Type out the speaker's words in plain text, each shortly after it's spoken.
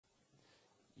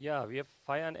Ja, wir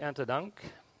feiern Erntedank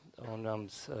und haben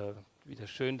es wieder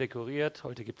schön dekoriert.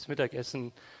 Heute gibt es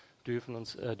Mittagessen, dürft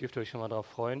ihr euch schon mal darauf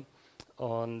freuen.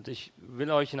 Und ich will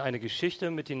euch in eine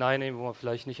Geschichte mit hineinnehmen, wo man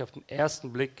vielleicht nicht auf den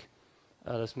ersten Blick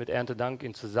das mit Erntedank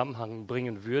in Zusammenhang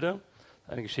bringen würde.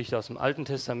 Eine Geschichte aus dem Alten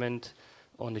Testament.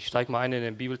 Und ich steige mal ein in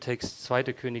den Bibeltext 2.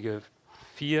 Könige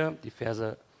 4, die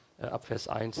Verse ab Vers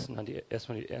 1 und dann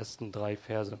erstmal die ersten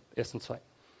zwei.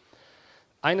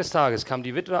 Eines Tages kam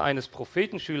die Witwe eines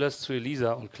Prophetenschülers zu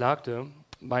Elisa und klagte: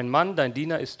 Mein Mann, dein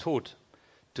Diener, ist tot.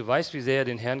 Du weißt, wie sehr er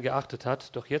den Herrn geachtet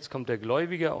hat, doch jetzt kommt der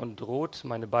Gläubiger und droht,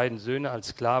 meine beiden Söhne als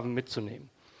Sklaven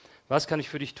mitzunehmen. Was kann ich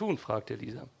für dich tun? Fragte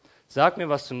Elisa. Sag mir,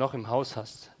 was du noch im Haus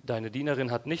hast. Deine Dienerin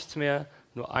hat nichts mehr,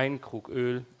 nur einen Krug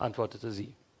Öl, antwortete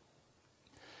sie.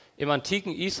 Im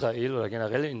antiken Israel oder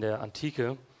generell in der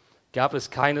Antike gab es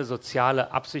keine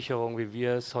soziale Absicherung, wie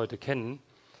wir es heute kennen.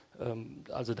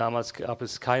 Also damals gab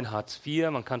es kein Hartz IV,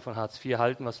 man kann von Hartz IV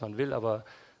halten, was man will, aber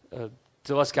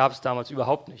sowas gab es damals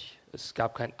überhaupt nicht. Es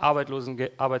gab kein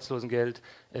Arbeitslosengeld,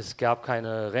 es gab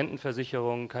keine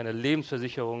Rentenversicherung, keine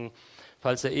Lebensversicherung.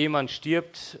 Falls der Ehemann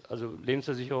stirbt, also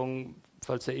Lebensversicherung,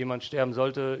 falls der Ehemann sterben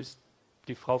sollte, ist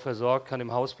die Frau versorgt, kann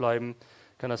im Haus bleiben,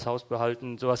 kann das Haus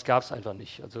behalten. Sowas gab es einfach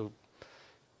nicht. Also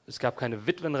es gab keine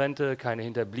Witwenrente, keine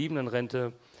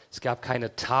Hinterbliebenenrente. Es gab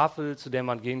keine Tafel, zu der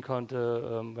man gehen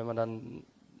konnte. Wenn man dann einen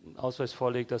Ausweis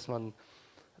vorlegt, dass man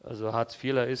also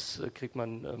Hartz-IVler ist, kriegt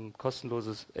man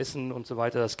kostenloses Essen und so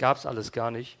weiter. Das gab es alles gar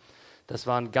nicht. Das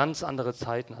waren ganz andere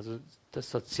Zeiten. Also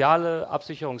das soziale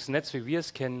Absicherungsnetz, wie wir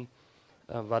es kennen,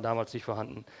 war damals nicht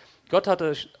vorhanden. Gott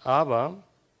hatte aber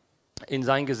in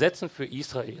seinen Gesetzen für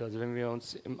Israel, also wenn wir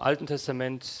uns im Alten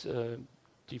Testament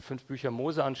die 5 Bücher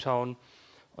Mose anschauen,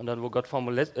 und dann, wo Gott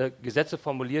Gesetze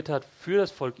formuliert hat für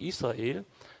das Volk Israel,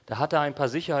 da hat er ein paar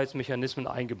Sicherheitsmechanismen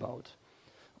eingebaut.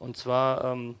 Und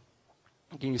zwar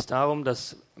ging es darum,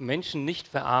 dass Menschen nicht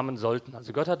verarmen sollten.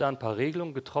 Also Gott hat da ein paar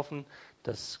Regelungen getroffen,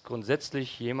 dass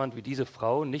grundsätzlich jemand wie diese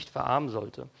Frau nicht verarmen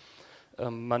sollte.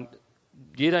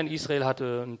 Jeder in Israel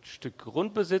hatte ein Stück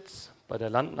Grundbesitz. Bei der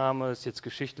Landnahme ist jetzt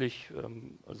geschichtlich,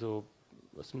 also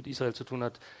was mit Israel zu tun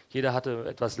hat, jeder hatte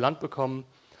etwas Land bekommen.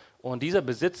 Und dieser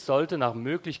Besitz sollte nach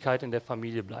Möglichkeit in der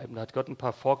Familie bleiben. Da hat Gott ein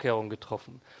paar Vorkehrungen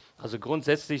getroffen. Also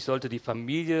grundsätzlich sollte die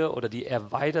Familie oder die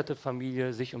erweiterte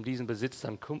Familie sich um diesen Besitz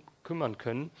dann kümmern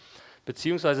können.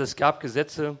 Beziehungsweise es gab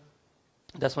Gesetze,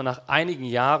 dass man nach einigen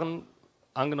Jahren,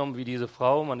 angenommen wie diese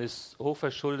Frau, man ist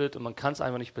hochverschuldet und man kann es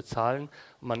einfach nicht bezahlen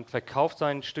und man verkauft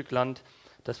sein Stück Land,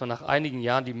 dass man nach einigen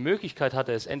Jahren die Möglichkeit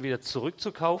hatte, es entweder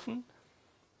zurückzukaufen.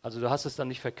 Also du hast es dann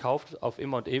nicht verkauft auf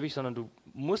immer und ewig, sondern du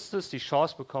musstest die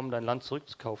Chance bekommen, dein Land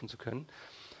zurückkaufen zu können.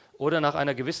 Oder nach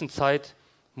einer gewissen Zeit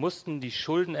mussten die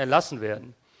Schulden erlassen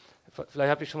werden.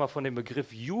 Vielleicht habt ihr schon mal von dem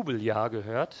Begriff Jubeljahr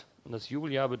gehört. Und das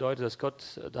Jubeljahr bedeutet, dass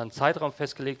Gott da einen Zeitraum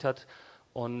festgelegt hat.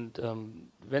 Und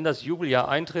wenn das Jubeljahr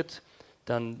eintritt,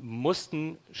 dann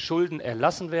mussten Schulden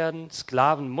erlassen werden,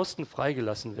 Sklaven mussten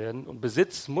freigelassen werden und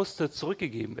Besitz musste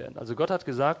zurückgegeben werden. Also Gott hat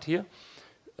gesagt, hier,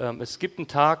 es gibt einen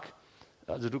Tag,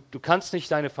 also du kannst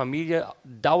nicht deine Familie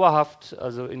dauerhaft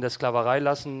also in der Sklaverei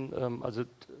lassen. Also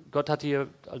Gott hat hier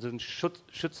also einen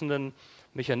schützenden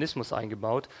Mechanismus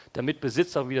eingebaut, damit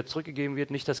Besitz auch wieder zurückgegeben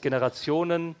wird. Nicht, dass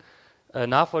nachfolgende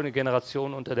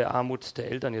Generationen unter der Armut der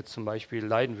Eltern jetzt zum Beispiel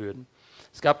leiden würden.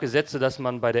 Es gab Gesetze, dass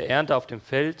man bei der Ernte auf dem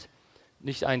Feld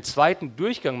nicht einen zweiten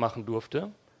Durchgang machen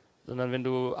durfte, sondern wenn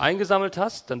du eingesammelt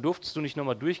hast, dann durftest du nicht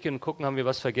nochmal durchgehen und gucken, haben wir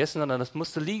was vergessen, sondern das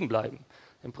musste liegen bleiben.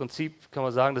 Im Prinzip kann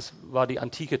man sagen, das war die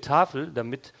antike Tafel,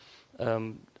 damit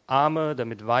Arme,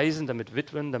 damit Waisen, damit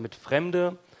Witwen, damit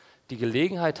Fremde die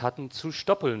Gelegenheit hatten zu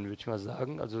stoppeln, würde ich mal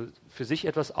sagen, also für sich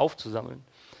etwas aufzusammeln.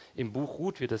 Im Buch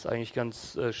Ruth wird das eigentlich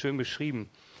ganz schön beschrieben.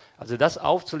 Also das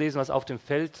aufzulesen, was auf dem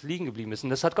Feld liegen geblieben ist.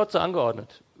 Und das hat Gott so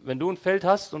angeordnet. Wenn du ein Feld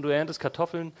hast und du erntest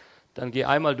Kartoffeln, dann geh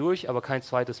einmal durch, aber kein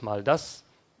zweites Mal. Das,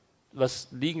 was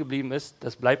liegen geblieben ist,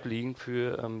 das bleibt liegen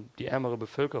für die ärmere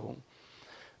Bevölkerung.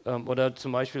 Oder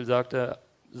zum Beispiel sagt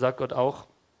Gott auch,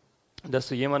 dass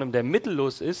du jemandem, der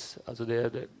mittellos ist, also der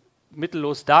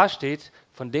mittellos dasteht,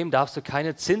 von dem darfst du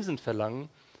keine Zinsen verlangen,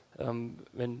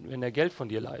 wenn er Geld von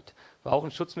dir leiht. War auch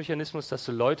ein Schutzmechanismus, dass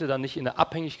du Leute dann nicht in eine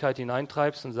Abhängigkeit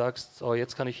hineintreibst und sagst, oh,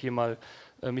 jetzt kann ich hier mal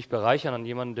mich bereichern an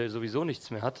jemanden, der sowieso nichts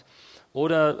mehr hat.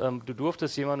 Oder du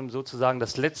durftest jemandem sozusagen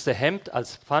das letzte Hemd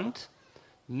als Pfand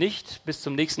nicht bis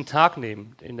zum nächsten Tag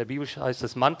nehmen. In der Bibel heißt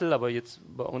das Mantel, aber jetzt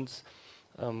bei uns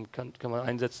kann man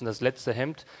einsetzen, das letzte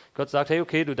Hemd. Gott sagt, hey,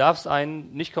 okay, du darfst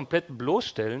einen nicht komplett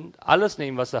bloßstellen, alles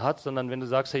nehmen, was er hat, sondern wenn du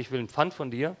sagst, hey, ich will ein Pfand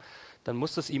von dir, dann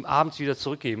musst du es ihm abends wieder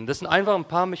zurückgeben. Das sind einfach ein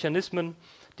paar Mechanismen,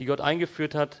 die Gott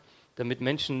eingeführt hat, damit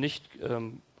Menschen nicht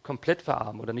komplett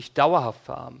verarmen oder nicht dauerhaft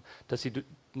verarmen, dass sie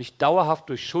nicht dauerhaft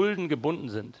durch Schulden gebunden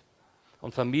sind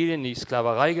und Familien in die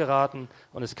Sklaverei geraten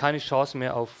und es keine Chance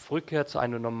mehr auf Rückkehr zu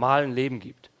einem normalen Leben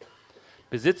gibt.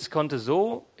 Besitz konnte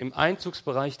so im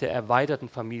Einzugsbereich der erweiterten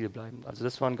Familie bleiben. Also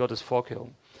das waren Gottes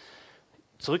Vorkehrungen.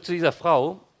 Zurück zu dieser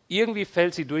Frau. Irgendwie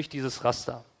fällt sie durch dieses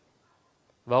Raster.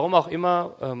 Warum auch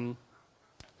immer,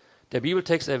 der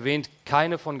Bibeltext erwähnt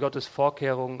keine von Gottes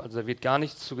Vorkehrungen, also da wird gar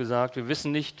nichts zu gesagt. Wir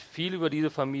wissen nicht viel über diese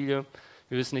Familie.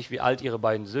 Wir wissen nicht, wie alt ihre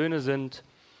beiden Söhne sind,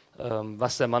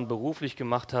 was der Mann beruflich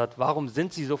gemacht hat. Warum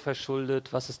sind sie so verschuldet?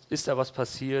 Ist da was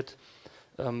passiert?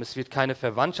 Es wird keine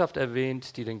Verwandtschaft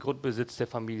erwähnt, die den Grundbesitz der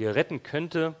Familie retten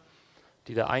könnte,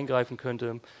 die da eingreifen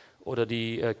könnte oder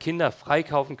die Kinder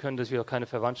freikaufen könnte. Es wird auch keine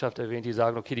Verwandtschaft erwähnt, die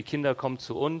sagen, okay, die Kinder kommen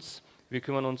zu uns, wir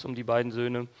kümmern uns um die beiden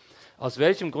Söhne. Aus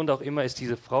welchem Grund auch immer ist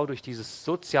diese Frau durch dieses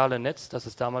soziale Netz, das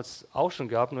es damals auch schon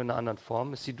gab, nur in einer anderen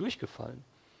Form, ist sie durchgefallen.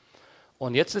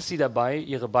 Und jetzt ist sie dabei,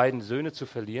 ihre beiden Söhne zu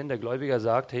verlieren. Der Gläubiger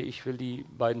sagt, hey, ich will die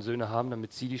beiden Söhne haben,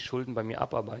 damit sie die Schulden bei mir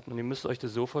abarbeiten. Und ihr müsst euch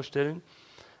das so vorstellen,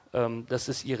 das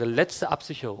ist ihre letzte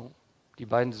Absicherung. Die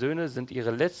beiden Söhne sind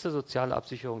ihre letzte soziale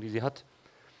Absicherung, die sie hat.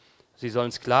 Sie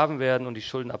sollen Sklaven werden und die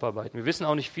Schulden abarbeiten. Wir wissen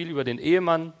auch nicht viel über den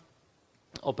Ehemann,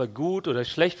 ob er gut oder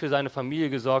schlecht für seine Familie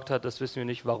gesorgt hat, das wissen wir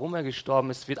nicht. Warum er gestorben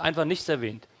ist, wird einfach nichts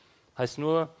erwähnt. Heißt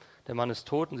nur, der Mann ist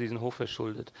tot und sie sind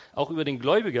hochverschuldet. Auch über den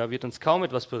Gläubiger wird uns kaum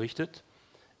etwas berichtet.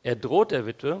 Er droht der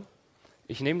Witwe,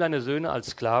 ich nehme deine Söhne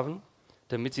als Sklaven,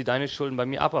 damit sie deine Schulden bei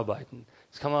mir abarbeiten.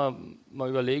 Jetzt kann man mal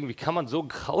überlegen, wie kann man so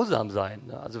grausam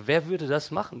sein? Also wer würde das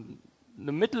machen?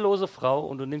 Eine mittellose Frau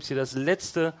und du nimmst ihr das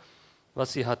Letzte,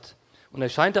 was sie hat. Und er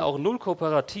scheint da auch null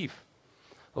kooperativ.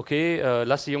 Okay,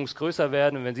 lass die Jungs größer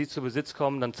werden und wenn sie zu Besitz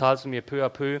kommen, dann zahlst du mir peu à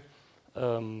peu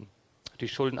die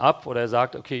Schulden ab. Oder er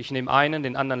sagt, okay, ich nehme einen,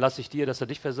 den anderen lasse ich dir, dass er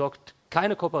dich versorgt.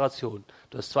 Keine Kooperation.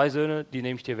 Du hast 2 Söhne, die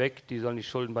nehme ich dir weg, die sollen die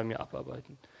Schulden bei mir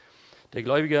abarbeiten. Der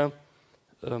Gläubiger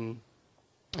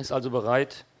ist also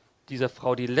bereit, dieser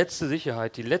Frau die letzte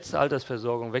Sicherheit, die letzte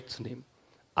Altersversorgung wegzunehmen.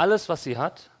 Alles, was sie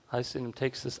hat, heißt in dem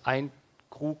Text, ist ein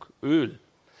Krug Öl.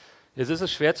 Jetzt ist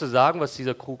es schwer zu sagen, was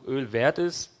dieser Krug Öl wert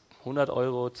ist. 100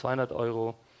 Euro, 200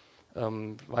 Euro,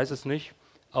 weiß es nicht.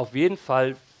 Auf jeden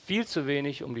Fall viel zu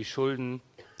wenig, um die Schulden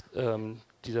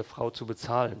dieser Frau zu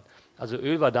bezahlen. Also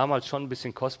Öl war damals schon ein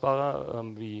bisschen kostbarer,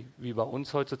 wie bei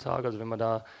uns heutzutage. Also wenn man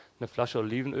da eine Flasche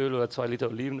Olivenöl oder 2 Liter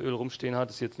Olivenöl rumstehen hat,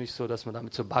 ist jetzt nicht so, dass man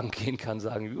damit zur Bank gehen kann und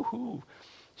sagen, juhu,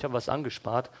 ich habe was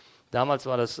angespart. Damals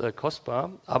war das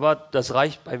kostbar, aber das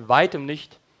reicht bei weitem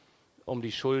nicht, um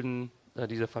die Schulden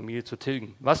dieser Familie zu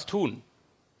tilgen. Was tun?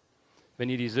 Wenn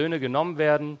ihr die Söhne genommen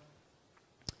werden,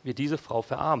 wird diese Frau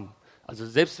verarmen. Also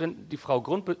selbst wenn die Frau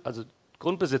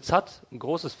Grundbesitz hat, ein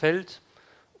großes Feld,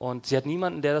 und sie hat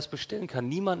niemanden, der das bestellen kann,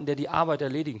 niemanden, der die Arbeit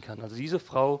erledigen kann. Also diese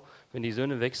Frau, wenn die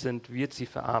Söhne weg sind, wird sie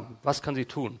verarmen. Was kann sie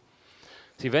tun?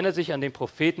 Sie wendet sich an den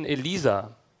Propheten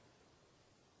Elisa,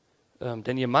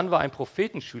 denn ihr Mann war ein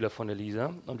Prophetenschüler von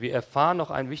Elisa. Und wir erfahren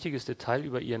noch ein wichtiges Detail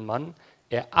über ihren Mann.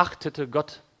 Er achtete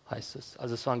Gott, heißt es.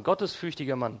 Also es war ein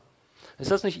gottesfürchtiger Mann.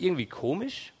 Ist das nicht irgendwie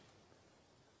komisch?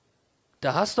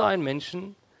 Da hast du einen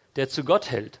Menschen, der zu Gott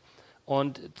hält.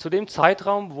 Und zu dem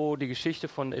Zeitraum, wo die Geschichte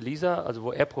von Elisa, also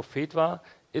wo er Prophet war,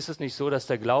 ist es nicht so, dass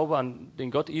der Glaube an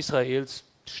den Gott Israels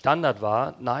Standard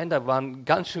war. Nein, da waren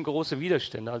ganz schön große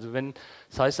Widerstände. Also wenn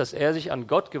es heißt, dass er sich an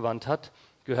Gott gewandt hat,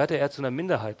 gehörte er zu einer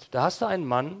Minderheit. Da hast du einen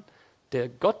Mann, der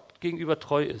Gott gegenüber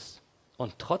treu ist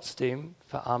und trotzdem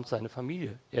verarmt seine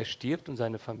Familie. Er stirbt und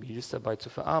seine Familie ist dabei zu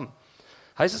verarmen.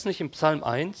 Heißt es nicht im Psalm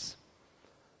 1,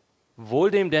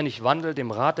 wohl dem, der nicht wandelt,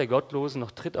 dem Rat der Gottlosen,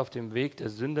 noch tritt auf dem Weg der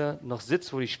Sünder, noch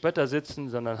sitzt, wo die Spötter sitzen,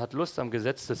 sondern hat Lust am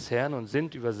Gesetz des Herrn und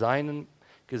sinnt über seinen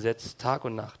Gesetz Tag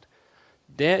und Nacht.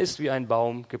 Der ist wie ein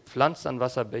Baum, gepflanzt an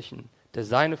Wasserbächen, der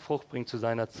seine Frucht bringt zu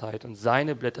seiner Zeit und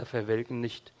seine Blätter verwelken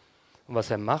nicht. Und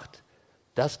was er macht,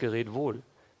 das gerät wohl.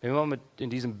 Wenn wir mal in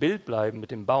diesem Bild bleiben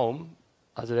mit dem Baum,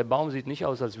 also der Baum sieht nicht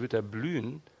aus, als würde er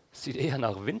blühen, es sieht eher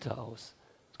nach Winter aus.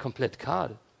 Komplett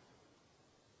kahl.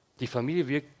 Die Familie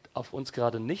wirkt auf uns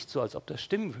gerade nicht so, als ob das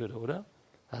stimmen würde, oder?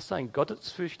 Da hast du einen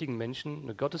gottesfürchtigen Menschen,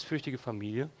 eine gottesfürchtige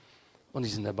Familie und die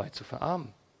sind dabei zu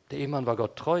verarmen. Der Ehemann war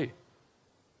Gott treu.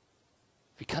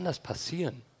 Wie kann das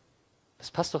passieren?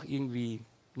 Das passt doch irgendwie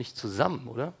nicht zusammen,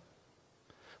 oder?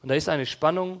 Und da ist eine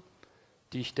Spannung,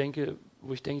 wo ich denke,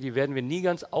 die werden wir nie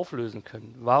ganz auflösen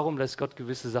können. Warum lässt Gott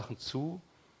gewisse Sachen zu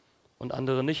und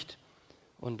andere nicht?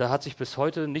 Und da hat sich bis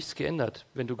heute nichts geändert.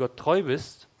 Wenn du Gott treu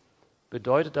bist,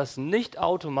 bedeutet das nicht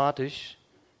automatisch,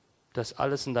 dass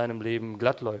alles in deinem Leben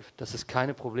glatt läuft, dass es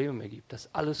keine Probleme mehr gibt,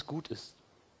 dass alles gut ist.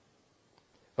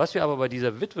 Was wir aber bei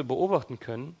dieser Witwe beobachten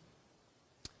können,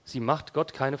 sie macht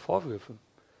Gott keine Vorwürfe.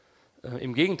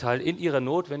 Im Gegenteil, in ihrer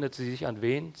Not wendet sie sich an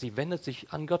wen? Sie wendet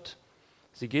sich an Gott.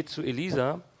 Sie geht zu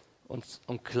Elisa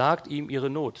und klagt ihm ihre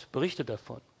Not, berichtet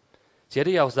davon. Sie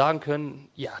hätte ja auch sagen können,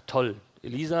 ja toll,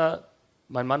 Elisa,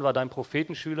 mein Mann war dein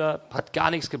Prophetenschüler, hat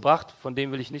gar nichts gebracht, mit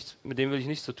dem will ich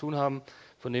nichts zu tun haben,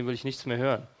 von dem will ich nichts mehr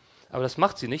hören. Aber das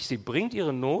macht sie nicht. Sie bringt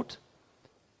ihre Not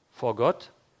vor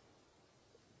Gott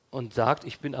und sagt,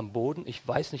 ich bin am Boden, ich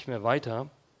weiß nicht mehr weiter,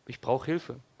 ich brauche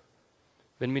Hilfe.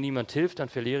 Wenn mir niemand hilft, dann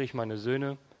verliere ich meine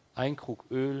Söhne. Ein Krug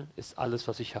Öl ist alles,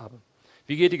 was ich habe.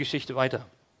 Wie geht die Geschichte weiter?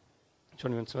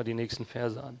 Schauen wir uns mal die nächsten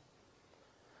Verse an.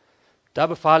 Da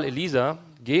befahl Elisa,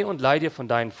 geh und leih dir von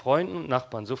deinen Freunden und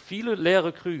Nachbarn so viele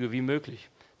leere Krüge wie möglich.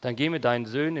 Dann geh mit deinen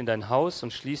Söhnen in dein Haus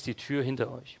und schließ die Tür hinter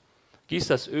euch. Gieß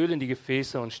das Öl in die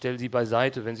Gefäße und stell sie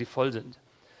beiseite, wenn sie voll sind.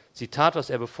 Sie tat, was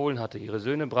er befohlen hatte. Ihre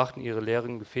Söhne brachten ihre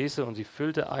leeren Gefäße und sie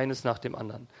füllte eines nach dem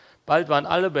anderen. Bald waren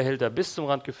alle Behälter bis zum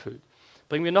Rand gefüllt.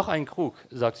 Bring mir noch einen Krug,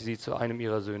 sagte sie zu einem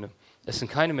ihrer Söhne. Es sind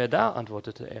keine mehr da,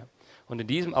 antwortete er. Und in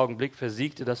diesem Augenblick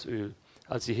versiegte das Öl.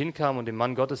 Als sie hinkam und dem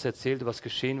Mann Gottes erzählte, was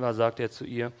geschehen war, sagte er zu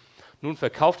ihr, nun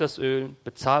verkauft das Öl,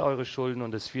 bezahl eure Schulden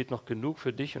und es wird noch genug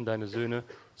für dich und deine Söhne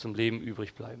zum Leben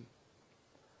übrig bleiben.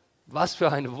 Was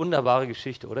für eine wunderbare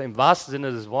Geschichte, oder? Im wahrsten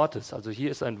Sinne des Wortes. Also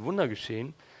hier ist ein Wunder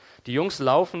geschehen. Die Jungs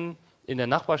laufen in der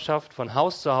Nachbarschaft von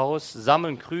Haus zu Haus,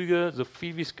 sammeln Krüge, so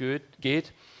viel wie es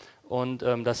geht. Und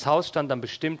das Haus stand dann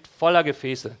bestimmt voller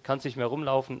Gefäße. Kannst nicht mehr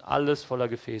rumlaufen, alles voller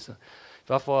Gefäße. Ich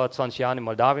war vor 20 Jahren in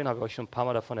Moldawien, habe ich euch schon ein paar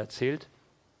Mal davon erzählt.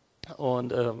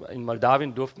 Und in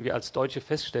Moldawien durften wir als Deutsche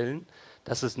feststellen,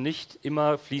 dass es nicht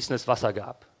immer fließendes Wasser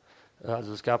gab.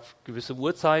 Also es gab gewisse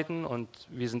Uhrzeiten und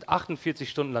wir sind 48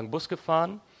 Stunden lang Bus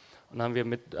gefahren. Und dann haben wir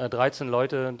mit 13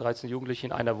 Jugendlichen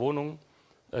in einer Wohnung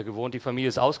gewohnt. Die Familie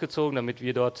ist ausgezogen, damit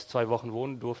wir dort 2 Wochen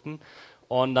wohnen durften.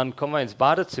 Und dann kommen wir ins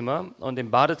Badezimmer und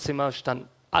im Badezimmer stand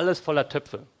alles voller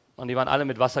Töpfe und die waren alle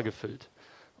mit Wasser gefüllt.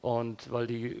 Und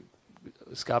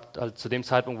es gab halt zu dem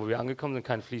Zeitpunkt, wo wir angekommen sind,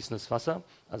 kein fließendes Wasser.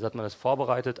 Also hat man das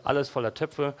vorbereitet, alles voller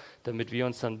Töpfe, damit wir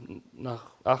uns dann nach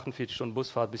 48 Stunden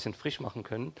Busfahrt ein bisschen frisch machen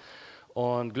können.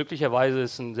 Und glücklicherweise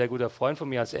ist ein sehr guter Freund von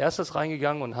mir als erstes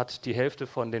reingegangen und hat die Hälfte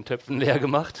von den Töpfen leer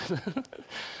gemacht.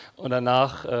 Und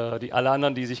danach, alle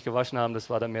anderen, die sich gewaschen haben, das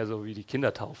war dann mehr so wie die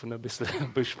Kindertaufe, ein bisschen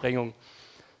Besprengung,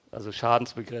 also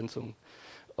Schadensbegrenzung.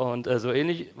 Und so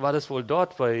ähnlich war das wohl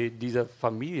dort bei dieser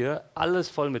Familie, alles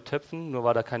voll mit Töpfen, nur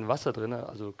war da kein Wasser drin,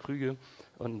 also Krüge,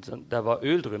 und da war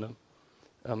Öl drin.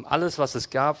 Alles, was es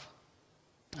gab,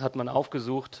 hat man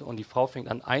aufgesucht und die Frau fängt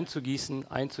an einzugießen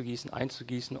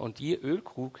und ihr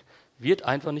Ölkrug wird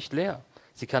einfach nicht leer.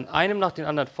 Sie kann einem nach dem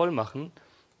anderen voll machen,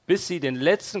 bis sie den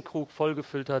letzten Krug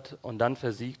vollgefüllt hat und dann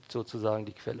versiegt sozusagen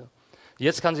die Quelle.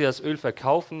 Jetzt kann sie das Öl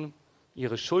verkaufen,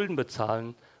 ihre Schulden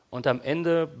bezahlen und am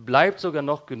Ende bleibt sogar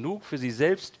noch genug für sie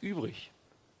selbst übrig,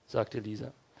 sagt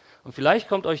Elisa. Und vielleicht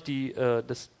kommt euch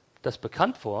das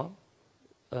bekannt vor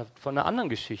von einer anderen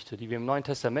Geschichte, die wir im Neuen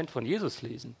Testament von Jesus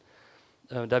lesen.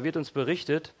 Da wird uns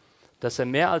berichtet, dass er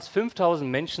mehr als 5000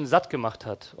 Menschen satt gemacht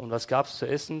hat. Und was gab es zu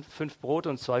essen? 5 Brote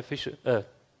und 2 Fische.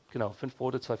 5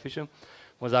 Brote, 2 Fische.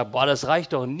 Und er sagt, das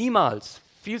reicht doch niemals.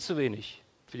 Viel zu wenig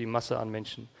für die Masse an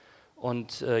Menschen.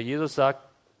 Und Jesus sagt,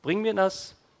 bring mir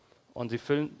das. Und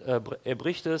er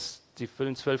bricht es, sie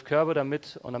füllen 12 Körbe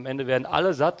damit und am Ende werden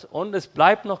alle satt. Und es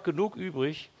bleibt noch genug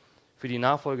übrig für die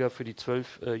Nachfolger, für die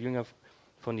 12 Jünger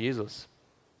von Jesus.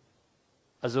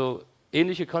 Also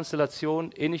ähnliche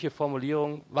Konstellation, ähnliche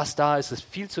Formulierung. Was da ist, ist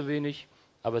viel zu wenig,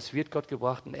 aber es wird Gott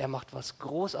gebracht und er macht was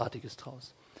Großartiges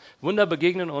draus. Wunder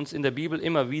begegnen uns in der Bibel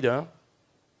immer wieder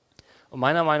und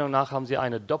meiner Meinung nach haben sie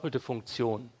eine doppelte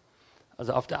Funktion.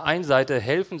 Also auf der einen Seite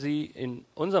helfen sie in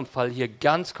unserem Fall hier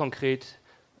ganz konkret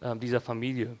dieser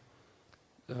Familie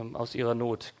aus ihrer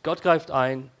Not. Gott greift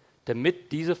ein,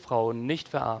 damit diese Frau nicht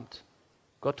verarmt.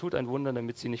 Gott tut ein Wunder,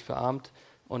 damit sie nicht verarmt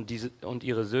und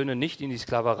ihre Söhne nicht in die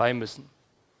Sklaverei müssen.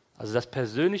 Also das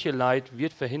persönliche Leid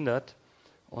wird verhindert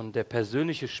und der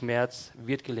persönliche Schmerz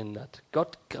wird gelindert.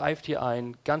 Gott greift hier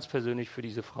ein, ganz persönlich für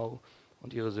diese Frau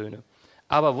und ihre Söhne.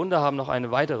 Aber Wunder haben noch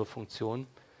eine weitere Funktion.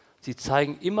 Sie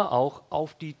zeigen immer auch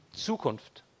auf die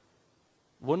Zukunft.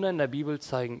 Wunder in der Bibel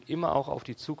zeigen immer auch auf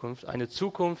die Zukunft. Eine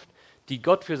Zukunft, die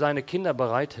Gott für seine Kinder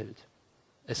bereithält.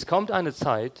 Es kommt eine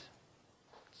Zeit,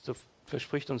 so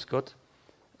verspricht uns Gott,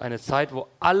 eine Zeit, wo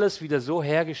alles wieder so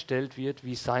hergestellt wird,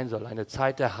 wie es sein soll. Eine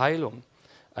Zeit der Heilung.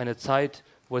 Eine Zeit,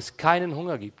 wo es keinen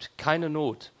Hunger gibt, keine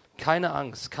Not, keine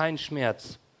Angst, keinen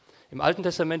Schmerz. Im Alten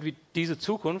Testament wird diese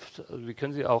Zukunft, also wir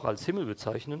können sie auch als Himmel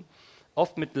bezeichnen,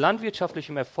 oft mit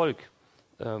landwirtschaftlichem Erfolg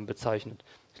bezeichnet.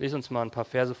 Ich lese uns mal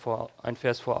ein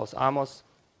Vers vor aus Amos.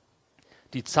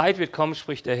 Die Zeit wird kommen,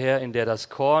 spricht der Herr, in der das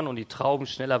Korn und die Trauben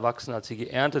schneller wachsen, als sie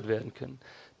geerntet werden können.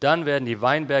 Dann werden die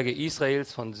Weinberge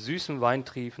Israels von süßem Wein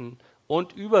triefen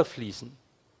und überfließen.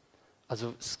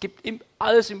 Also es gibt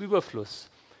alles im Überfluss.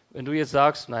 Wenn du jetzt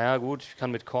sagst, naja gut, ich kann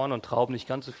mit Korn und Trauben nicht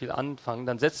ganz so viel anfangen,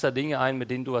 dann setzt da Dinge ein,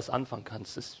 mit denen du was anfangen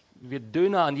kannst. Es wird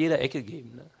Döner an jeder Ecke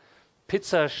geben. Ne?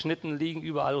 Pizzaschnitten liegen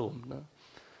überall rum. Ne?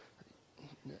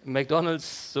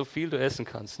 McDonald's, so viel du essen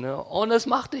kannst. Ne? Und es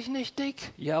macht dich nicht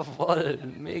dick. Jawohl,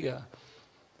 mega.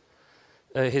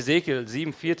 Hesekiel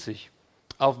 47.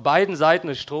 Auf beiden Seiten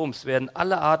des Stroms werden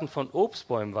alle Arten von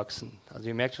Obstbäumen wachsen. Also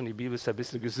ihr merkt schon, die Bibel ist ein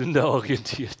bisschen gesünder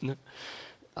orientiert. Ne?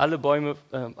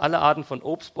 Alle Arten von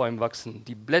Obstbäumen wachsen.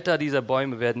 Die Blätter dieser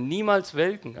Bäume werden niemals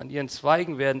welken. An ihren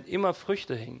Zweigen werden immer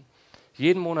Früchte hängen.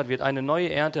 Jeden Monat wird eine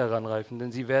neue Ernte heranreifen,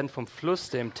 denn sie werden vom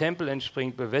Fluss, der im Tempel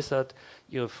entspringt, bewässert.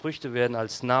 Ihre Früchte werden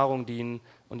als Nahrung dienen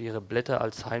und ihre Blätter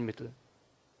als Heilmittel.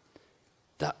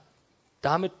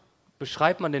 Damit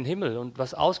beschreibt man den Himmel und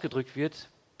was ausgedrückt wird,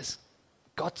 ist,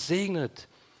 Gott segnet.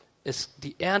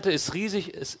 Die Ernte ist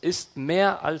riesig, es ist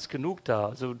mehr als genug da.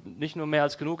 Also nicht nur mehr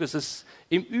als genug, es ist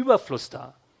im Überfluss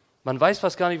da. Man weiß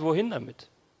fast gar nicht, wohin damit.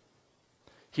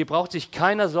 Hier braucht sich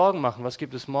keiner Sorgen machen, was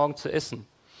gibt es morgen zu essen.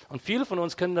 Und viele von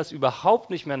uns können das überhaupt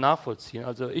nicht mehr nachvollziehen.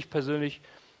 Also ich persönlich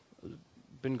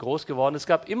bin groß geworden, es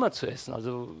gab immer zu essen.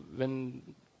 Also wenn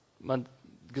man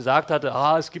gesagt hatte,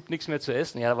 es gibt nichts mehr zu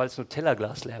essen, ja, weil es nur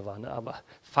Tellerglas leer war. Ne? Aber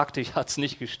faktisch hat es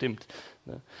nicht gestimmt.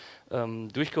 Ne?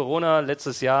 Durch Corona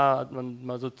letztes Jahr hat man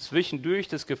mal so zwischendurch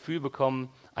das Gefühl bekommen,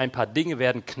 ein paar Dinge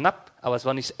werden knapp, aber es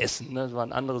war nicht das Essen, ne? Es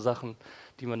waren andere Sachen,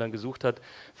 die man dann gesucht hat.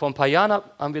 Vor ein paar Jahren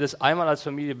haben wir das einmal als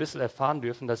Familie ein bisschen erfahren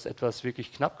dürfen, dass etwas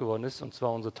wirklich knapp geworden ist, und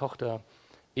zwar unsere Tochter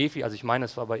Efi, also ich meine,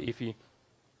 es war bei Efi,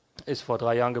 ist vor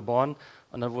 3 Jahren geboren,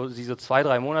 und dann, wo sie so 2,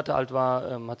 3 Monate alt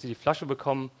war, hat sie die Flasche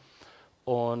bekommen,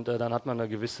 und dann hat man eine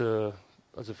gewisse,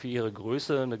 also für ihre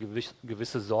Größe, eine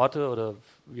gewisse Sorte oder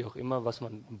wie auch immer, was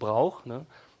man braucht. Ne?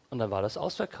 Und dann war das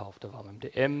ausverkauft. Da war man im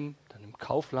DM, dann im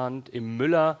Kaufland, im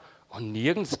Müller, und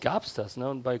nirgends gab es das. Ne?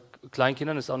 Und bei kleinen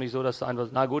Kindern ist es auch nicht so, dass du einfach,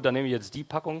 na gut, dann nehme ich jetzt die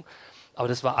Packung. Aber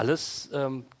das war alles,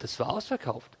 das war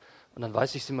ausverkauft. Und dann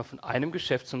weiß ich, sind wir von einem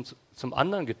Geschäft zum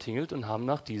anderen getingelt und haben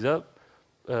nach dieser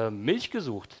Milch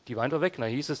gesucht. Die war einfach weg. Und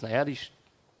dann hieß es, naja,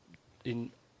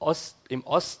 im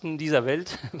Osten dieser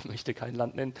Welt, ich möchte kein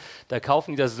Land nennen, da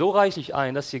kaufen die das so reichlich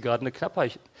ein, dass hier gerade eine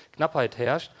Knappheit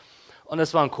herrscht. Und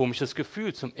es war ein komisches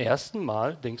Gefühl. Zum ersten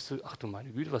Mal denkst du, ach du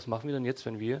meine Güte, was machen wir denn jetzt,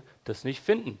 wenn wir das nicht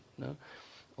finden? Ne?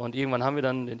 Und irgendwann haben wir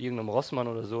dann in irgendeinem Rossmann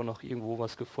oder so noch irgendwo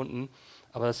was gefunden.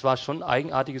 Aber das war schon ein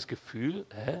eigenartiges Gefühl.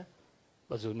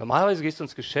 Also normalerweise gehst du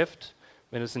ins Geschäft,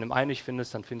 wenn du es in dem einen nicht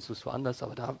findest, dann findest du es woanders.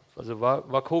 Aber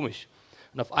war komisch.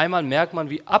 Und auf einmal merkt man,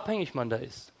 wie abhängig man da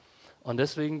ist. Und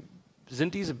deswegen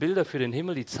sind diese Bilder für den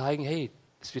Himmel, die zeigen, hey,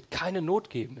 es wird keine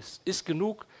Not geben. Es ist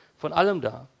genug von allem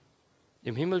da.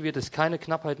 Im Himmel wird es keine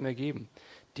Knappheit mehr geben.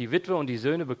 Die Witwe und die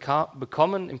Söhne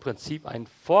bekommen im Prinzip einen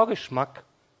Vorgeschmack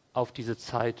auf diese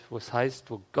Zeit, wo es heißt,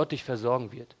 wo Gott dich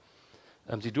versorgen wird.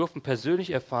 Sie durften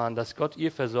persönlich erfahren, dass Gott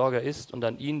ihr Versorger ist, und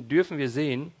an ihnen dürfen wir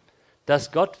sehen,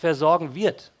 dass Gott versorgen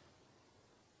wird.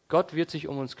 Gott wird sich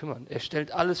um uns kümmern. Er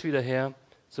stellt alles wieder her,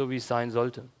 so wie es sein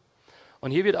sollte. Und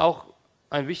hier wird auch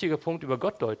ein wichtiger Punkt über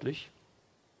Gott deutlich.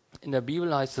 In der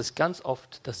Bibel heißt es ganz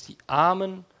oft, dass die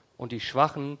Armen und die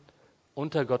Schwachen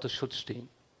unter Gottes Schutz stehen.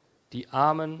 Die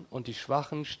Armen und die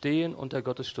Schwachen stehen unter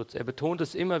Gottes Schutz. Er betont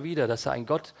es immer wieder, dass er ein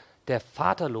Gott der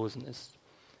Vaterlosen ist.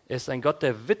 Er ist ein Gott,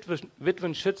 der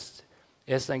Witwen schützt.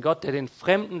 Er ist ein Gott, der den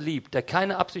Fremden liebt, der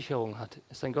keine Absicherung hat.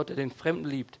 Er ist ein Gott, der den Fremden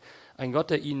liebt. Ein Gott,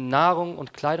 der ihnen Nahrung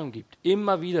und Kleidung gibt.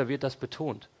 Immer wieder wird das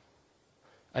betont.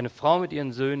 Eine Frau mit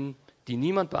ihren Söhnen, die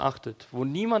niemand beachtet, wo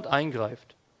niemand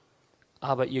eingreift,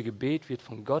 aber ihr Gebet wird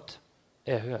von Gott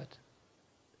erhört.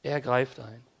 Er greift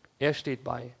ein, er steht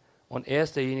bei, und er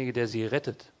ist derjenige, der sie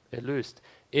rettet, erlöst.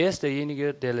 Er ist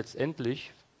derjenige, der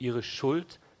letztendlich ihre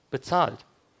Schuld bezahlt.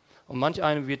 Und manch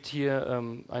einem wird hier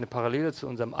eine Parallele zu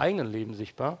unserem eigenen Leben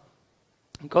sichtbar.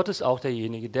 Gott ist auch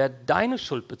derjenige, der deine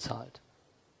Schuld bezahlt.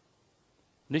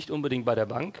 Nicht unbedingt bei der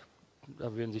Bank,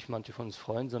 da würden sich manche von uns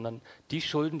freuen, sondern die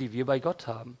Schulden, die wir bei Gott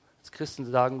haben. Als Christen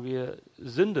sagen wir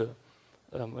Sünde,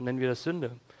 und nennen wir das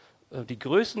Sünde. Die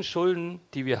größten Schulden,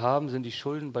 die wir haben, sind die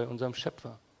Schulden bei unserem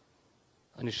Schöpfer.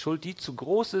 Eine Schuld, die zu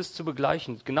groß ist, zu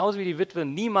begleichen. Genauso wie die Witwe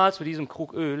niemals mit diesem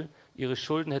Krug Öl ihre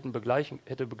Schulden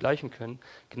hätte begleichen können,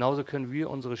 genauso können wir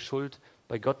unsere Schuld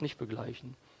bei Gott nicht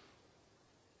begleichen.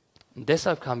 Und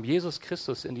deshalb kam Jesus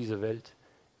Christus in diese Welt.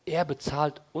 Er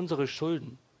bezahlt unsere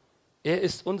Schulden. Er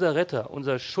ist unser Retter,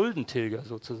 unser Schuldentilger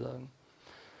sozusagen.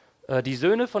 Die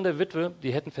Söhne von der Witwe,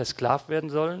 die hätten versklavt werden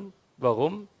sollen.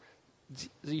 Warum?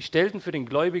 Sie stellten für den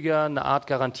Gläubiger eine Art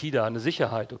Garantie dar, eine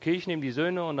Sicherheit. Okay, ich nehme die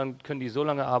Söhne und dann können die so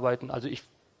lange arbeiten. Also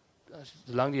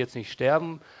solange die jetzt nicht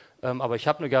sterben, aber ich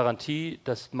habe eine Garantie,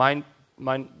 dass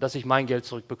ich mein Geld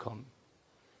zurückbekomme.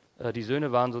 Die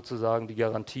Söhne waren sozusagen die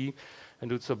Garantie. Wenn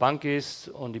du zur Bank gehst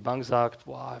und die Bank sagt,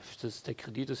 boah, der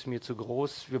Kredit ist mir zu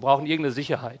groß, wir brauchen irgendeine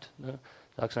Sicherheit. Ne?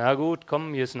 Sagst du, na gut,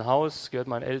 komm, hier ist ein Haus, gehört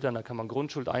meinen Eltern, da kann man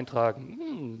Grundschuld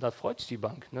eintragen. Da freut sich die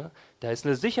Bank. Ne? Da ist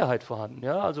eine Sicherheit vorhanden.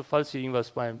 Ja? Also falls hier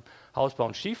irgendwas beim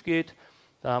Hausbauen schief geht,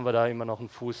 da haben wir da immer noch einen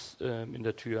Fuß in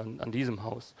der Tür an diesem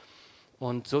Haus.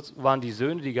 Und so waren die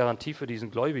Söhne die Garantie für diesen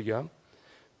Gläubiger.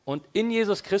 Und in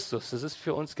Jesus Christus, das ist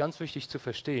für uns ganz wichtig zu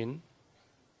verstehen,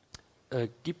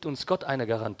 gibt uns Gott eine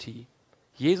Garantie.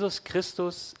 Jesus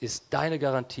Christus ist deine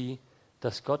Garantie,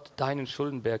 dass Gott deinen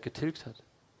Schuldenberg getilgt hat.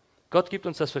 Gott gibt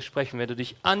uns das Versprechen, wenn du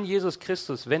dich an Jesus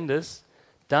Christus wendest,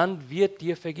 dann wird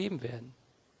dir vergeben werden.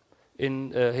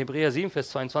 In Hebräer 7, Vers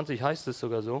 22 heißt es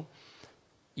sogar so,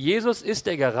 Jesus ist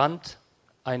der Garant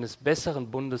eines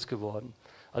besseren Bundes geworden.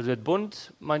 Also der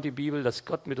Bund meint die Bibel, dass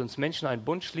Gott mit uns Menschen einen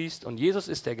Bund schließt und Jesus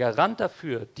ist der Garant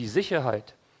dafür, die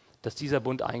Sicherheit, dass dieser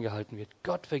Bund eingehalten wird.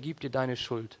 Gott vergibt dir deine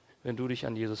Schuld, wenn du dich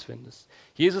an Jesus wendest.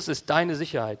 Jesus ist deine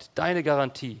Sicherheit, deine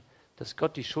Garantie, dass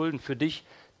Gott die Schulden für dich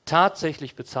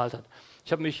tatsächlich bezahlt hat.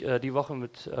 Ich habe mich die Woche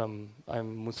mit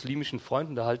einem muslimischen Freund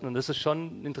unterhalten und das ist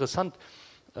schon interessant.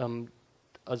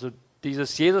 Also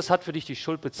dieses Jesus hat für dich die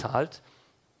Schuld bezahlt,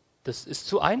 das ist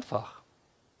zu einfach.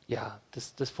 Ja,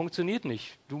 das funktioniert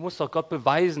nicht. Du musst doch Gott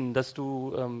beweisen, dass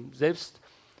du selbst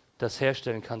das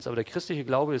herstellen kannst. Aber der christliche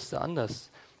Glaube ist da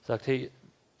anders. Sagt, hey,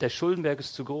 der Schuldenberg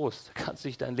ist zu groß. Du kannst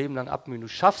dich dein Leben lang abmühen. Du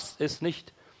schaffst es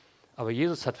nicht. Aber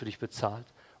Jesus hat für dich bezahlt.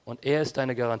 Und er ist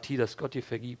deine Garantie, dass Gott dir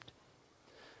vergibt.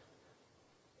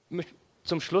 Ich möchte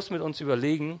zum Schluss mit uns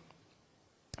überlegen,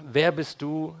 wer bist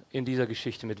du in dieser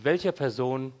Geschichte? Mit welcher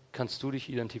Person kannst du dich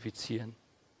identifizieren?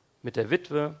 Mit der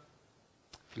Witwe?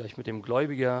 Vielleicht mit dem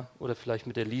Gläubiger oder vielleicht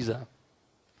mit der Lisa.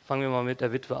 Fangen wir mal mit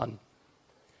der Witwe an.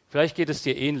 Vielleicht geht es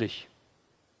dir ähnlich.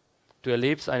 Du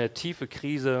erlebst eine tiefe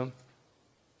Krise,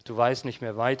 du weißt nicht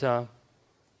mehr weiter.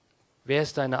 Wer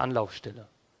ist deine Anlaufstelle?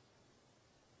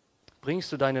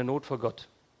 Bringst du deine Not vor Gott?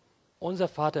 Unser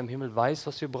Vater im Himmel weiß,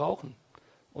 was wir brauchen.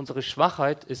 Unsere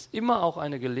Schwachheit ist immer auch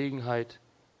eine Gelegenheit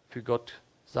für Gott,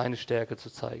 seine Stärke zu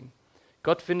zeigen.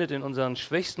 Gott findet in unseren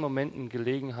schwächsten Momenten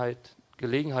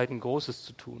Gelegenheiten, Großes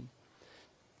zu tun.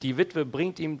 Die Witwe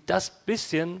bringt ihm das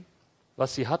bisschen,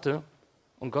 was sie hatte,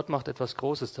 und Gott macht etwas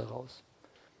Großes daraus.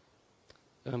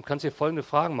 Kannst dir folgende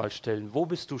Fragen mal stellen. Wo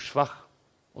bist du schwach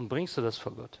und bringst du das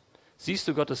vor Gott? Siehst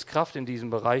du Gottes Kraft in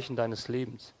diesen Bereichen deines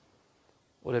Lebens?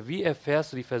 Oder wie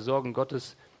erfährst du die Versorgung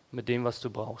Gottes mit dem, was du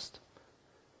brauchst?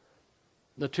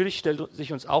 Natürlich stellt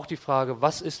sich uns auch die Frage,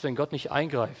 was ist, wenn Gott nicht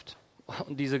eingreift?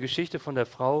 Und diese Geschichte von der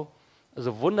Frau,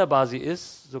 so wunderbar sie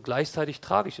ist, so gleichzeitig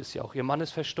tragisch ist sie auch. Ihr Mann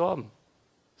ist verstorben.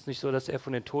 Es ist nicht so, dass er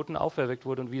von den Toten auferweckt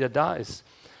wurde und wieder da ist.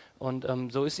 Und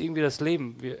so ist irgendwie das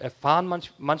Leben. Wir erfahren,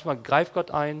 manchmal greift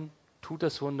Gott ein, tut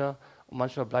das Wunder und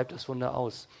manchmal bleibt das Wunder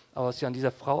aus. Aber was wir an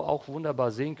dieser Frau auch wunderbar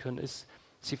sehen können, ist,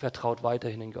 sie vertraut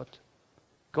weiterhin in Gott.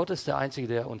 Gott ist der Einzige,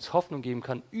 der uns Hoffnung geben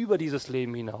kann über dieses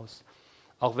Leben hinaus.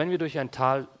 Auch wenn wir durch ein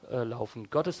Tal laufen,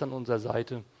 Gott ist an unserer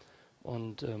Seite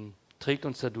und trägt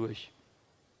uns dadurch.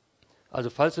 Also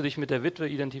falls du dich mit der Witwe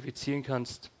identifizieren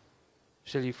kannst,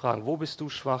 stell die Fragen, wo bist du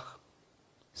schwach?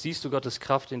 Siehst du Gottes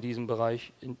Kraft in diesem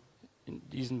Bereich, in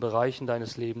diesen Bereichen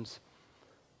deines Lebens?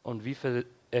 Und wie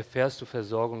erfährst du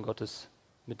Versorgung Gottes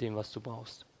mit dem, was du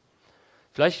brauchst?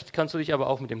 Vielleicht kannst du dich aber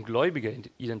auch mit dem Gläubiger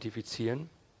identifizieren.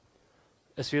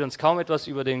 Es wird uns kaum etwas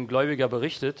über den Gläubiger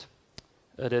berichtet,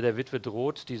 der Witwe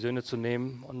droht, die Söhne zu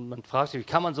nehmen. Und man fragt sich,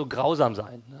 wie kann man so grausam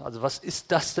sein? Also was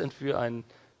ist das denn für ein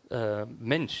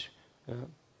Mensch? Ja.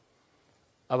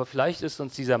 Aber vielleicht ist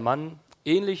uns dieser Mann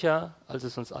ähnlicher, als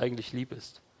es uns eigentlich lieb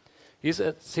ist. Jesus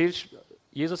erzählt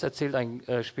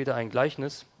später ein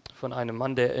Gleichnis von einem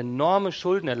Mann, der enorme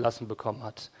Schulden erlassen bekommen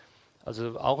hat.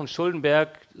 Also auch ein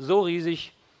Schuldenberg so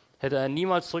riesig, hätte er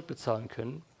niemals zurückbezahlen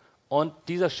können. Und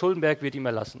dieser Schuldenberg wird ihm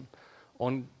erlassen.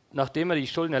 Und nachdem er die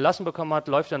Schulden erlassen bekommen hat,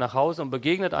 läuft er nach Hause und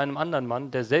begegnet einem anderen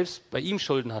Mann, der selbst bei ihm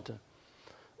Schulden hatte.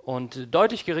 Und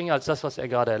deutlich geringer als das, was er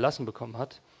gerade erlassen bekommen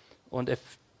hat. Und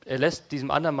er lässt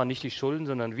diesem anderen Mann nicht die Schulden,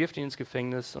 sondern wirft ihn ins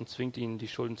Gefängnis und zwingt ihn, die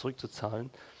Schulden zurückzuzahlen.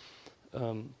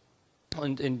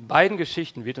 Und in beiden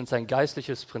Geschichten wird uns ein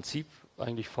geistliches Prinzip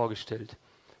eigentlich vorgestellt.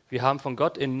 Wir haben von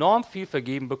Gott enorm viel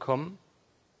vergeben bekommen,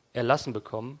 erlassen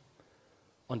bekommen,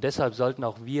 und deshalb sollten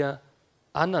auch wir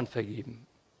anderen vergeben.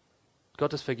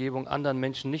 Gottes Vergebung anderen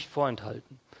Menschen nicht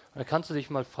vorenthalten. Und da kannst du dich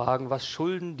mal fragen, was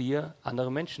schulden dir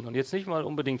andere Menschen? Und jetzt nicht mal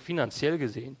unbedingt finanziell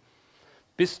gesehen.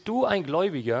 Bist du ein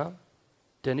Gläubiger,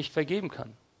 der nicht vergeben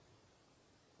kann?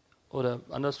 Oder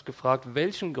anders gefragt,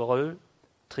 welchen Groll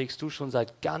trägst du schon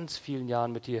seit ganz vielen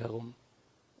Jahren mit dir herum?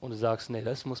 Und du sagst, nee,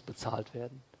 das muss bezahlt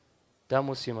werden. Da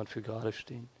muss jemand für gerade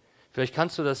stehen. Vielleicht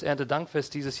kannst du das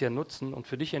Erntedankfest dieses Jahr nutzen und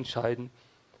für dich entscheiden,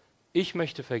 ich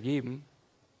möchte vergeben,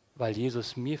 weil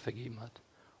Jesus mir vergeben hat.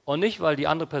 Und nicht, weil die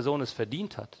andere Person es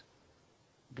verdient hat.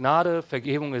 Gnade,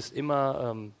 Vergebung ist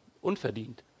immer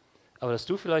unverdient. Aber dass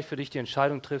du vielleicht für dich die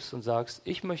Entscheidung triffst und sagst,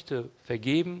 ich möchte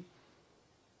vergeben,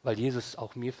 weil Jesus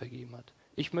auch mir vergeben hat.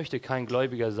 Ich möchte kein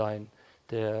Gläubiger sein,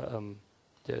 der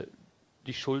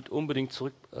die Schuld unbedingt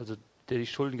der die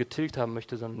Schulden getilgt haben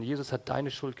möchte, sondern Jesus hat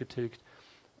deine Schuld getilgt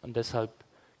und deshalb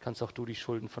kannst auch du die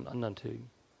Schulden von anderen tilgen.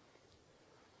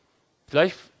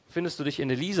 Vielleicht findest du dich in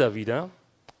Elisa wieder.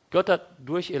 Gott hat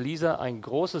durch Elisa ein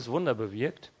großes Wunder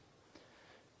bewirkt.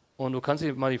 Und du kannst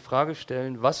dir mal die Frage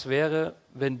stellen, was wäre,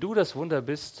 wenn du das Wunder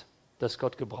bist, das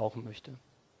Gott gebrauchen möchte?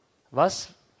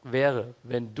 Was wäre,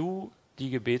 wenn du die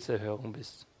Gebetserhörung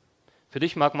bist? Für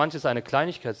dich mag manches eine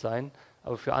Kleinigkeit sein,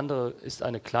 aber für andere ist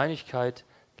eine Kleinigkeit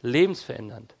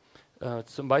lebensverändernd.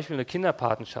 Zum Beispiel eine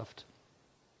Kinderpatenschaft.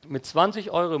 Mit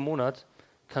 20 Euro im Monat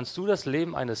kannst du das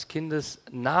Leben eines Kindes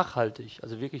nachhaltig,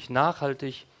 also wirklich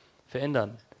nachhaltig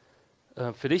verändern.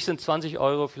 Für dich sind 20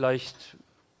 Euro vielleicht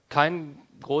kein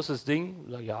großes Ding.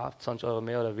 Ja, 20 Euro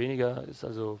mehr oder weniger ist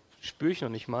also, spüre ich noch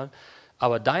nicht mal.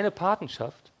 Aber deine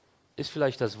Patenschaft ist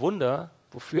vielleicht das Wunder,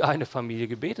 wofür eine Familie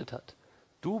gebetet hat.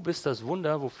 Du bist das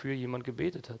Wunder, wofür jemand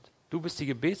gebetet hat. Du bist die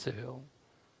Gebetserhörung.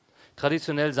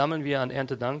 Traditionell sammeln wir an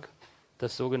Erntedank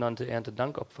das sogenannte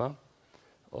Erntedankopfer.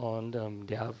 Und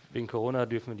wegen Corona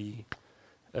dürfen wir die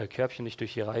Körbchen nicht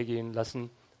durch die Reihe gehen lassen.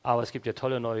 Aber es gibt ja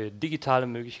tolle neue digitale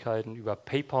Möglichkeiten. Über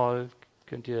PayPal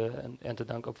könnt ihr ein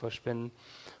Erntedankopfer spenden.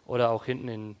 Oder auch hinten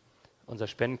in unser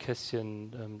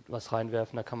Spendenkästchen was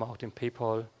reinwerfen. Da kann man auch den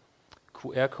PayPal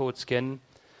QR-Code scannen.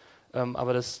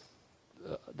 Aber das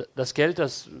Geld,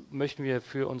 das möchten wir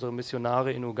für unsere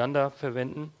Missionare in Uganda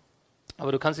verwenden.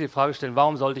 Aber du kannst dir die Frage stellen,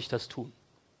 warum sollte ich das tun?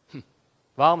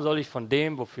 Warum soll ich von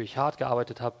dem, wofür ich hart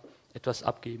gearbeitet habe, etwas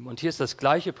abgeben? Und hier ist das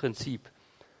gleiche Prinzip,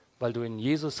 weil du in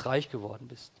Jesus reich geworden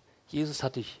bist. Jesus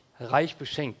hat dich reich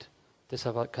beschenkt.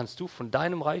 Deshalb kannst du von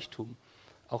deinem Reichtum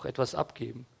auch etwas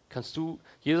abgeben.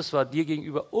 Jesus war dir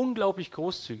gegenüber unglaublich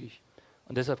großzügig.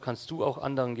 Und deshalb kannst du auch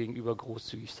anderen gegenüber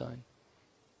großzügig sein.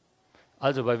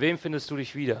 Also, bei wem findest du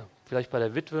dich wieder? Vielleicht bei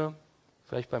der Witwe,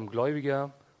 vielleicht beim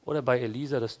Gläubiger oder bei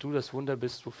Elisa, dass du das Wunder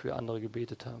bist, wofür andere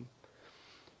gebetet haben.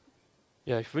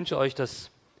 Ja, ich wünsche euch,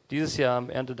 dass dieses Jahr am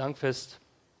Erntedankfest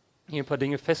ihr ein paar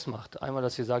Dinge festmacht. Einmal,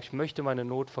 dass ihr sagt, ich möchte meine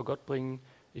Not vor Gott bringen,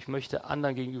 ich möchte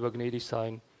anderen gegenüber gnädig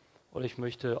sein oder ich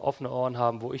möchte offene Ohren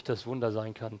haben, wo ich das Wunder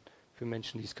sein kann für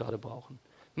Menschen, die es gerade brauchen.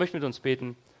 Ich möchte mit uns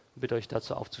beten und bitte euch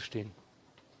dazu aufzustehen.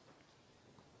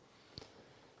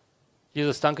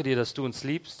 Jesus, danke dir, dass du uns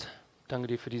liebst. Danke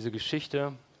dir für diese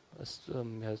Geschichte. Es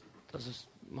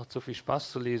macht so viel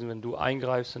Spaß zu lesen, wenn du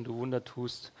eingreifst, wenn du Wunder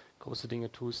tust, große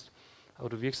Dinge tust. Aber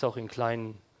du wirkst auch in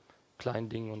kleinen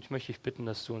Dingen. Und ich möchte dich bitten,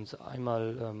 dass du uns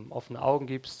einmal offene Augen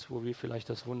gibst, wo wir vielleicht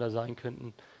das Wunder sein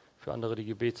könnten, für andere die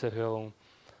Gebetserhörung.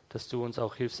 Dass du uns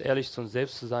auch hilfst, ehrlich zu uns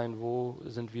selbst zu sein, wo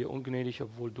sind wir ungnädig,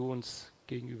 obwohl du uns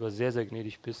gegenüber sehr, sehr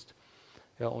gnädig bist.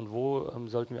 Ja, und wo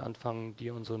sollten wir anfangen,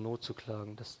 dir unsere Not zu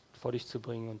klagen, das vor dich zu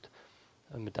bringen und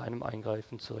mit deinem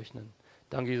Eingreifen zu rechnen.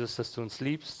 Danke, Jesus, dass du uns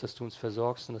liebst, dass du uns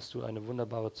versorgst und dass du eine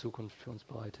wunderbare Zukunft für uns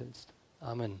bereithältst.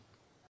 Amen.